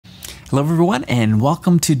Hello everyone and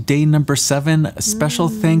welcome to day number 7. A special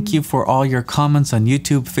thank you for all your comments on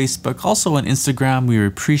YouTube, Facebook, also on Instagram. We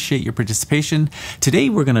appreciate your participation. Today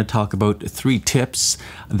we're going to talk about 3 tips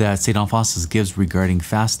that St. Alphonsus gives regarding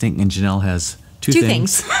fasting, and Janelle has two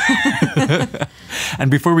things.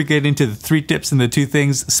 And before we get into the 3 tips and the 2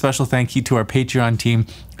 things, special thank you to our Patreon team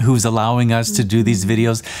who's allowing us to do these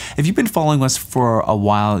videos. If you've been following us for a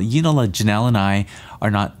while, you know that Janelle and I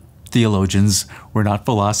are not theologians, we're not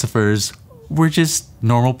philosophers, we're just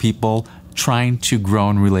normal people trying to grow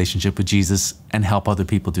in relationship with Jesus and help other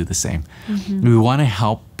people do the same. We want to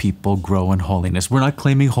help people grow in holiness. We're not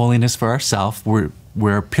claiming holiness for ourselves,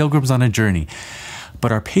 we're pilgrims on a journey.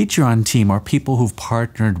 But our Patreon team are people who've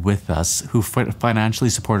partnered with us, who financially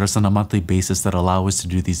support us on a monthly basis that allow us to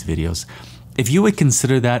do these videos. If you would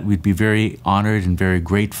consider that, we'd be very honored and very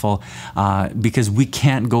grateful because we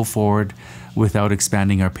can't go forward without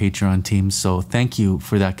expanding our Patreon team. So thank you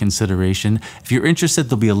for that consideration. If you're interested,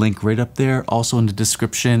 there'll be a link right up there, also in the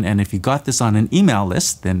description. And if you got this on an email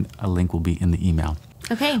list, then a link will be in the email.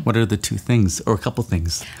 Okay. What are the 2 things, or a couple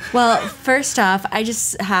things? Well, first off, I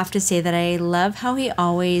just have to say that I love how he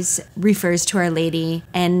always refers to Our Lady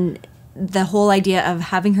and the whole idea of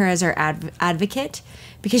having her as our advocate,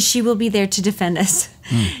 because she will be there to defend us.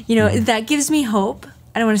 You know, that gives me hope.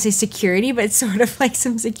 I don't want to say security, but it's sort of like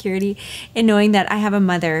some security in knowing that I have a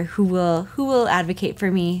mother who will advocate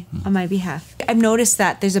for me on my behalf. I've noticed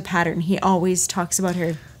that there's a pattern. He always talks about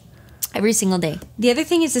her every single day. The other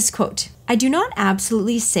thing is this quote: "I do not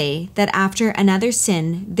absolutely say that after another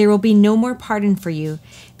sin there will be no more pardon for you,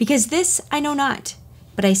 because this I know not,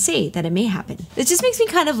 but I say that it may happen." It just makes me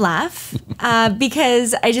kind of laugh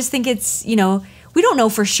because I just think it's, you know, we don't know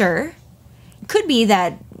for sure. It could be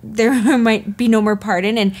that there might be no more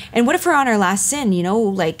pardon, and what if we're on our last sin, you know,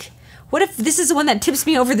 like what if this is the one that tips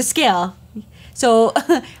me over the scale? So,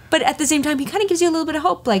 but at the same time, he kind of gives you a little bit of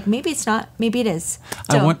hope, like maybe it's not, maybe it is.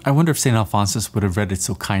 So, I wonder if St. Alphonsus would have read it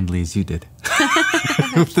so kindly as you did,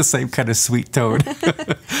 with the same kind of sweet tone.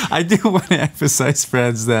 I do want to emphasize,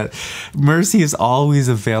 friends, that mercy is always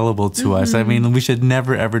available to us. I mean, we should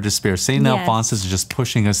never, ever despair. St. Alphonsus is just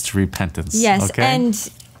pushing us to repentance. Yes, okay?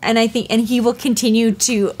 And I think, and he will continue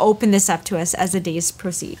to open this up to us as the days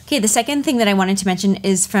proceed. Okay, the second thing that I wanted to mention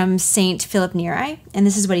is from Saint Philip Neri, and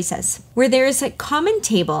this is what he says: "Where there is a common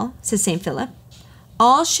table," says Saint Philip,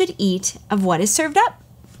 "all should eat of what is served up."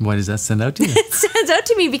 Why does that send out to you? It stands out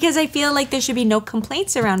to me because I feel like there should be no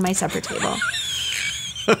complaints around my supper table.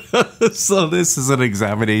 So this is an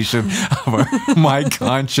examination of my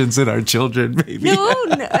conscience and our children, maybe. No,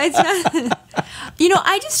 it's not. You know,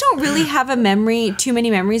 I just don't really have too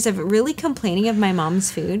many memories of really complaining of my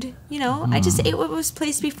mom's food. You know, I just ate what was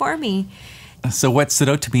placed before me. So what stood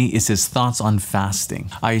out to me is his thoughts on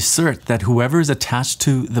fasting. "I assert that whoever is attached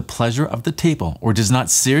to the pleasure of the table or does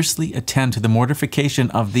not seriously attend to the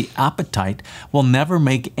mortification of the appetite will never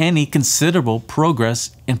make any considerable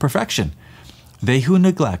progress in perfection. They who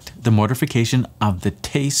neglect the mortification of the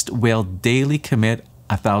taste will daily commit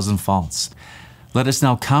 1,000 faults. Let us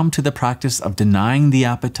now come to the practice of denying the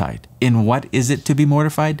appetite. In what is it to be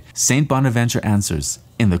mortified? St. Bonaventure answers,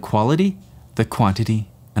 in the quality, the quantity,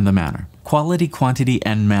 and the manner." Quality, quantity,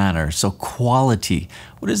 and manner. So quality,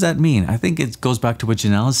 what does that mean? I think it goes back to what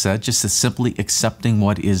Janelle said, just as simply accepting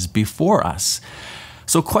what is before us.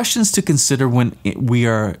 So questions to consider when we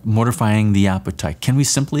are mortifying the appetite. Can we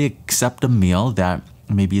simply accept a meal that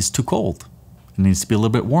maybe is too cold? It needs to be a little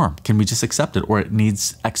bit warm. Can we just accept it? Or it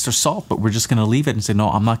needs extra salt, but we're just going to leave it and say, no,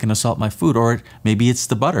 I'm not going to salt my food. Or maybe it's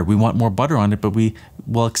the butter. We want more butter on it, but we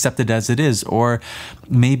will accept it as it is. Or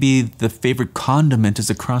maybe the favorite condiment is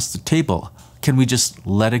across the table. Can we just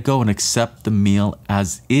let it go and accept the meal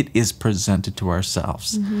as it is presented to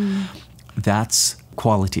ourselves? That's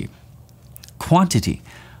quality. Quantity,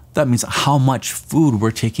 that means how much food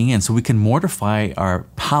we're taking in. So we can mortify our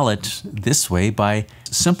palate this way by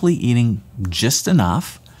simply eating just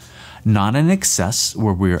enough, not in excess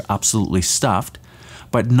where we're absolutely stuffed,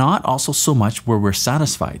 but not also so much where we're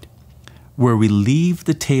satisfied, where we leave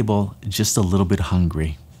the table just a little bit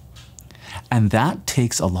hungry. And that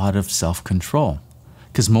takes a lot of self-control,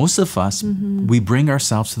 because most of us, we bring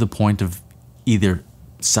ourselves to the point of either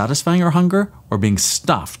satisfying our hunger or being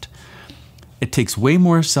stuffed. It takes way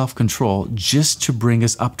more self-control just to bring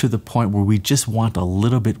us up to the point where we just want a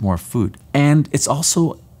little bit more food. And it's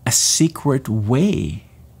also a secret way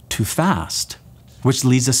to fast, which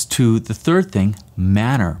leads us to the third thing,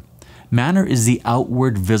 manner. Manner is the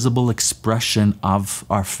outward visible expression of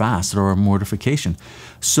our fast or our mortification.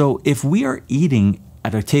 So if we are eating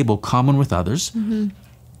at a table common with others,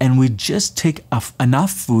 and we just take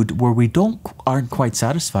enough food where we aren't quite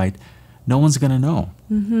satisfied, no one's going to know.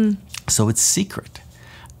 So it's secret.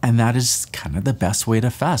 And that is kind of the best way to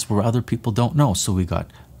fast, where other people don't know. So we got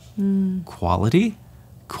quality,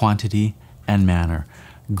 quantity, and manner.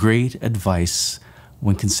 Great advice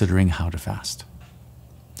when considering how to fast.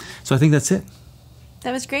 So I think that's it.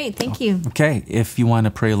 That was great. Thank you. Okay. If you want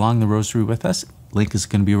to pray along the rosary with us, link is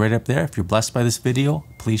going to be right up there. If you're blessed by this video,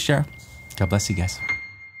 please share. God bless you guys.